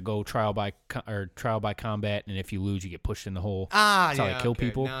has to go trial by combat, and if you lose, you get pushed in the hole. That's how they kill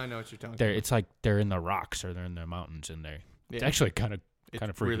people. Now I know what you're talking They're about. it's like they're in the rocks or they're in the mountains, and it's Yeah. actually kind of It's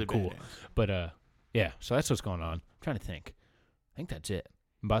freaking really cool. badass. But yeah, so that's what's going on. I'm trying to think. I think that's it.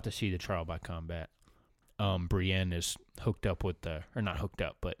 I'm about to see the trial by combat. Brienne is hooked up with or not hooked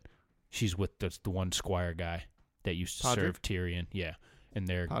up, but she's with the one squire guy that used to Podrick? serve Tyrion. Yeah, and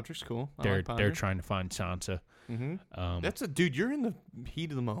Podrick's cool. they're trying to find Sansa. Mm-hmm. That's dude. You're in the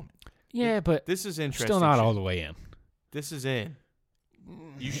heat of the moment. Yeah, but This is interesting. still not shit. all the way in. This is in.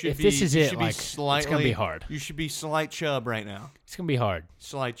 You should If be. this is you it, should like, be it's slightly, gonna be hard. You should be slight chub right now. It's gonna be hard.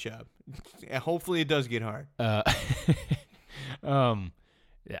 Slight chub. Hopefully, it does get hard.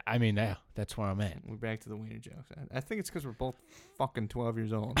 Yeah, I mean, that's where I'm at. We're back to the wiener jokes. I think it's because we're both fucking 12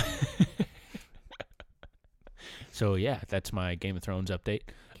 years old. So yeah, that's my Game of Thrones update.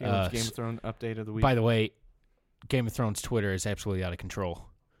 Caleb's Game of Thrones update of the week. By the way, Game of Thrones Twitter is absolutely out of control.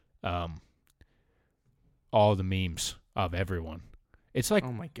 All the memes of everyone. It's like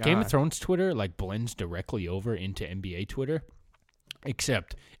oh my God. Game of Thrones Twitter like blends directly over into NBA Twitter,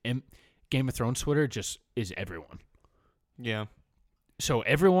 except Game of Thrones Twitter just is everyone. Yeah. So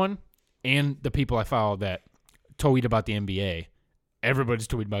everyone and the people I follow that tweet about the NBA, everybody's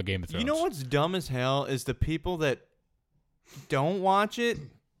tweeting about Game of Thrones. You know what's dumb as hell is the people that don't watch it,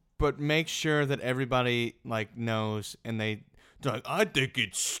 but make sure that everybody like knows, and they're like, I think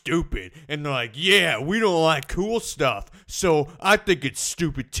it's stupid, and they're like, yeah, we don't like cool stuff, so I think it's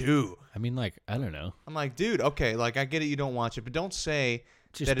stupid too. I mean, like, I don't know. I'm like, dude, okay, like I get it, you don't watch it, but don't say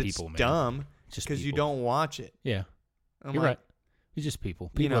Just that people, it's man. dumb Just because you people. don't watch it. Yeah, I'm you're like, right. It's just people.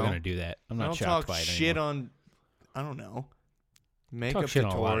 People are know, gonna do that. I'm I not don't shocked talk by it shit anymore. on, I don't know, makeup Talk shit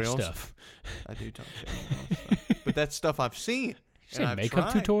tutorials. on a lot of stuff. I do talk shit on a lot of stuff, but that's stuff I've seen. You and say I've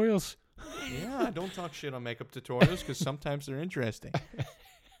makeup tried. tutorials? Yeah, I don't talk shit on makeup tutorials because sometimes they're interesting.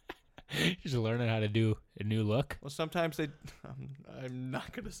 Just learning how to do a new look. Well, sometimes they. I'm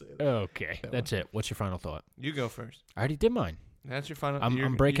not gonna say that. Okay, that's it. What's your final thought? You go first. I already did mine. That's your final.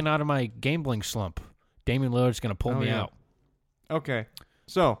 I'm breaking out of my gambling slump. Damian Lillard's gonna pull Oh, me yeah. out. Okay,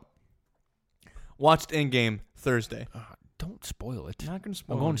 so watched Endgame Thursday. Don't spoil it. I'm not gonna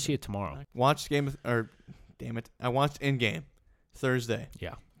spoil. I'm going it. to see it tomorrow. Watched damn it! I watched Endgame Thursday.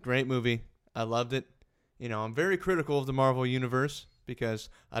 Yeah. Great movie. I loved it. You know, I'm very critical of the Marvel universe because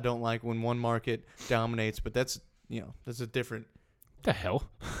I don't like when one market dominates. But that's a different. The hell?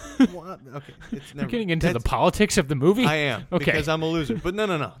 What? Okay, it's You're never. getting into the that's- politics of the movie? I am Okay. because I'm a loser. But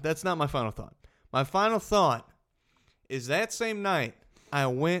no. That's not my final thought. My final thought is that same night I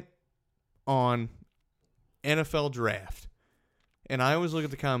went on NFL Draft, and I always look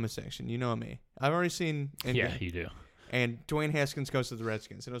at the comment section. You know me. I've already seen Endgame. Yeah, you do. And Dwayne Haskins goes to the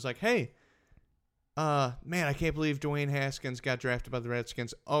Redskins, and I was like, hey, man, I can't believe Dwayne Haskins got drafted by the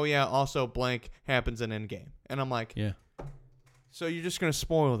Redskins. Oh yeah, also blank happens in Endgame, and I'm like, Yeah. so you're just gonna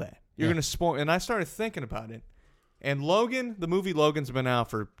spoil that? You're Yeah. gonna spoil? And I started thinking about it. And Logan, the movie Logan's been out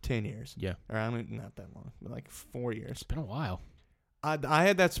for 10 years. Yeah. Or I mean, not that long, but like 4 years. It's been a while. I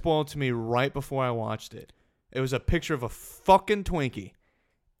had that spoiled to me right before I watched it. It was a picture of a fucking Twinkie.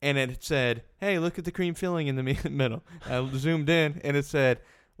 And it said, hey, look at the cream filling in the middle. I zoomed in, and it said,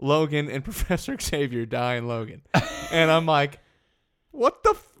 Logan and Professor Xavier die in Logan. And I'm like, what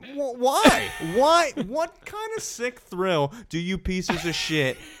the why? Why? What kind of sick thrill do you pieces of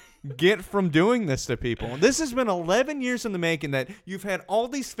shit get from doing this to people? This has been 11 years in the making that you've had all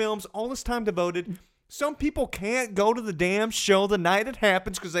these films, all this time devoted. Some people can't go to the damn show the night it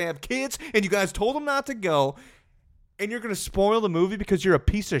happens because they have kids and you guys told them not to go. And you're going to spoil the movie because you're a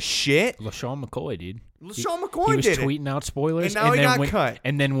piece of shit? LaShawn McCoy, dude. LaShawn McCoy He was did it. tweeting out spoilers. And now he then got cut.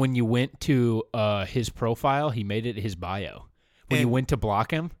 And then when you went to his profile, he made it his bio. When you And- went to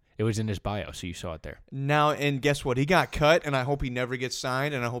block him, it was in his bio, so you saw it there. Now, and guess what? He got cut, and I hope he never gets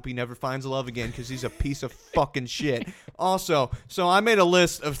signed, and I hope he never finds love again because he's a piece of fucking shit. Also, so I made a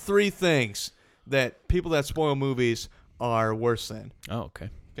list of 3 things that people that spoil movies are worse than. Oh, okay.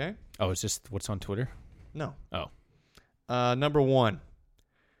 Okay? Oh, is this what's on Twitter? No. Oh. Number 1,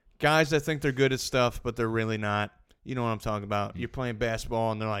 guys that think they're good at stuff, but they're really not. You know what I'm talking about. You're playing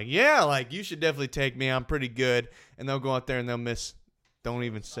basketball, and they're like, yeah, like, you should definitely take me. I'm pretty good. And they'll go out there, and they'll miss. Don't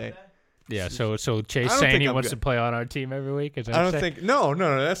even say it. Yeah, so Chase I don't saying think he I'm wants good. to play on our team every week? Is that I what don't you're saying? think. No.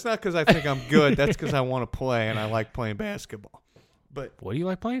 That's not because I think I'm good. That's because I want to play, and I like playing basketball. But What do you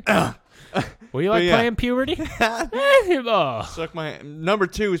like playing? What do you like playing? Puberty? Oh. suck my number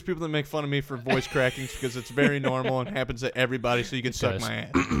 2 is people that make fun of me for voice crackings because it's very normal and happens to everybody. So you can suck does. my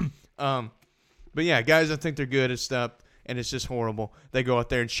ass. But yeah, guys that think they're good at stuff and it's just horrible. They go out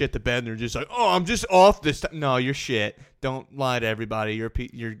there and shit the bed and they're just like, oh, I'm just off this time. No, you're shit. Don't lie to everybody.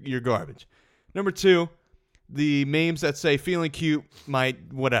 You're garbage. Number 2, the memes that say feeling cute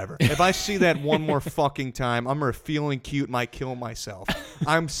might whatever. If I see that one more fucking time, I'm gonna feeling cute might kill myself.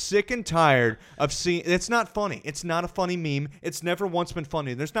 I'm sick and tired of seeing. It's not funny. It's not a funny meme. It's never once been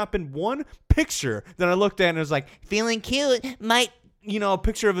funny. There's not been one picture that I looked at and was like, feeling cute might, a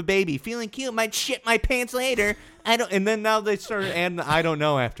picture of a baby. Feeling cute might shit my pants later. I don't. And then now they started adding the I don't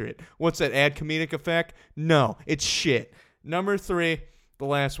know after it. What's that? Add comedic effect? No, it's shit. Number 3, the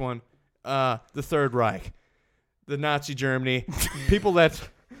last one, the Third Reich. The Nazi Germany, people that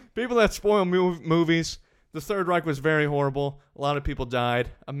spoil movies. The Third Reich was very horrible. A lot of people died.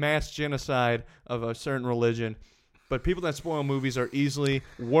 A mass genocide of a certain religion. But people that spoil movies are easily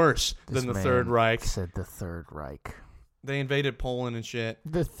worse than the Third Reich. Said the Third Reich. They invaded Poland and shit.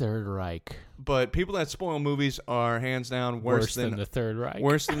 The Third Reich. But people that spoil movies are hands down worse than the Third Reich.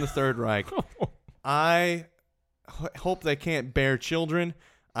 Worse than the Third Reich. I hope they can't bear children.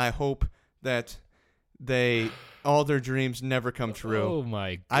 I hope that all their dreams never come true. Oh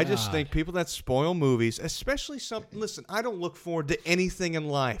my God. I just think people that spoil movies, especially listen, I don't look forward to anything in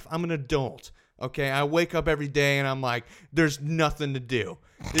life. I'm an adult. Okay? I wake up every day and I'm like, there's nothing to do.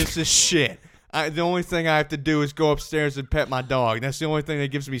 This is shit. The only thing I have to do is go upstairs and pet my dog. That's the only thing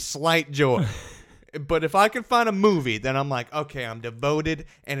that gives me slight joy. But if I can find a movie, then I'm like, okay, I'm devoted,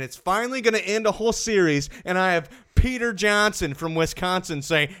 and it's finally going to end a whole series, and I have Peter Johnson from Wisconsin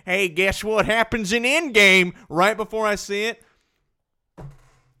saying, hey, guess what happens in Endgame right before I see it?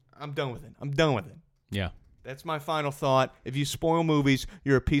 I'm done with it. Yeah. That's my final thought. If you spoil movies,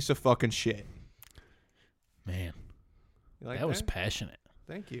 you're a piece of fucking shit. Man, You like that was passionate.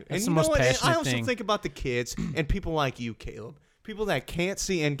 Thank you. That's and the you most know what? And passionate I also thing. think about the kids and people like you, Caleb. People that can't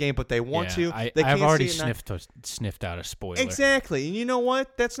see Endgame, but they want to. I've They can't already see it sniffed out a spoiler. Exactly. And you know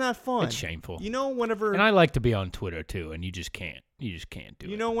what? That's not fun. It's shameful. You know, whenever And I like to be on Twitter too, and you just can't. You just can't do it.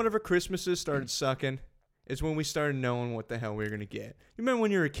 you know, whenever Christmases started sucking, is when we started knowing what the hell we were gonna get. You remember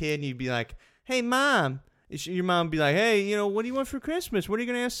when you were a kid and you'd be like, "Hey, Mom." Your mom would be like, hey, what do you want for Christmas? What are you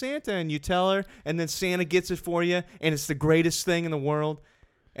going to ask Santa? And you tell her, and then Santa gets it for you, and it's the greatest thing in the world.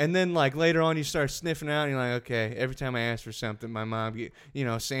 And then, like, later on, you start sniffing out, and you're like, okay, every time I ask for something, my mom,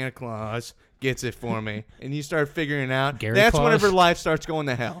 Santa Claus gets it for me. And you start figuring it out. Gary That's Claus? whenever life starts going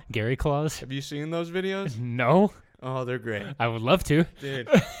to hell. Gary Claus? Have you seen those videos? No. Oh, they're great. I would love to. Dude,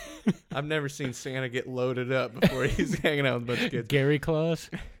 I've never seen Santa get loaded up before he's hanging out with a bunch of kids. Gary Claus?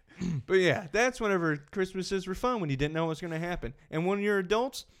 But yeah, that's whenever Christmases were fun, when you didn't know what was going to happen. And when you're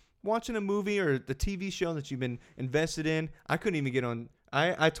adults, watching a movie or the TV show that you've been invested in, I couldn't even get on.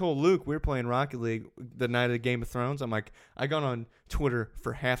 I told Luke we were playing Rocket League the night of the Game of Thrones. I'm like, I got on Twitter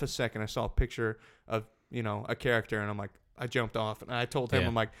for half a second. I saw a picture of, a character, and I'm like, I jumped off. And I told him,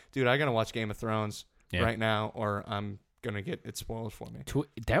 I'm like, dude, I got to watch Game of Thrones right now, or I'm going to get it spoiled for me.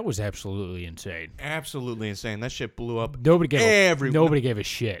 That was absolutely insane. Absolutely insane. That shit blew up. Nobody gave a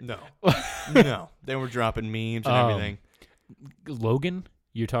shit. No. No. They were dropping memes and everything. Logan,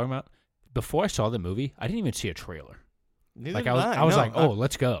 you're talking about? Before I saw the movie, I didn't even see a trailer. Neither Like did I was like, oh,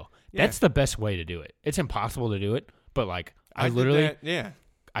 let's go. Yeah. That's the best way to do it. It's impossible to do it, but like I did literally that, yeah.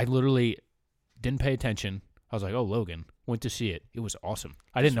 I literally didn't pay attention. I was like, oh, Logan. Went to see it. It was awesome.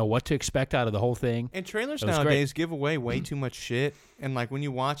 I didn't know what to expect out of the whole thing. And trailers It was nowadays give away way too much shit. And like when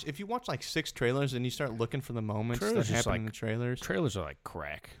if you watch like 6 trailers and you start looking for the moments Trailers that just happen in the trailers, Trailers are like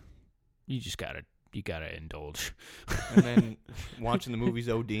crack. You just gotta indulge. and then watching the movies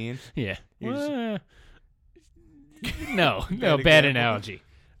ODing. Yeah. You're No, Bad bad example. analogy.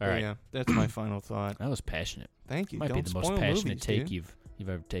 All right. Yeah, that's my final thought. That was passionate. Thank you. Might Don't be the most spoil passionate movies, take dude. you've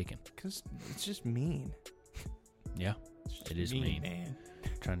ever taken. Because it's just mean. Yeah. It's just It is mean. man.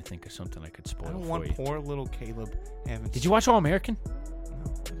 Trying to think of something I could spoil I don't for want you. poor little Caleb having. Did you watch All American?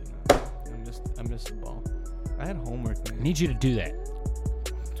 No, I did not. I missed the ball. I had homework, I man. need you to do that.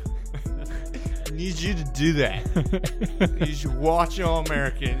 I need you to do that. You should watch All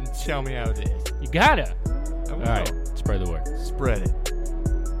American and tell me how it is. You gotta. I will. All right. Spread the word. Spread it.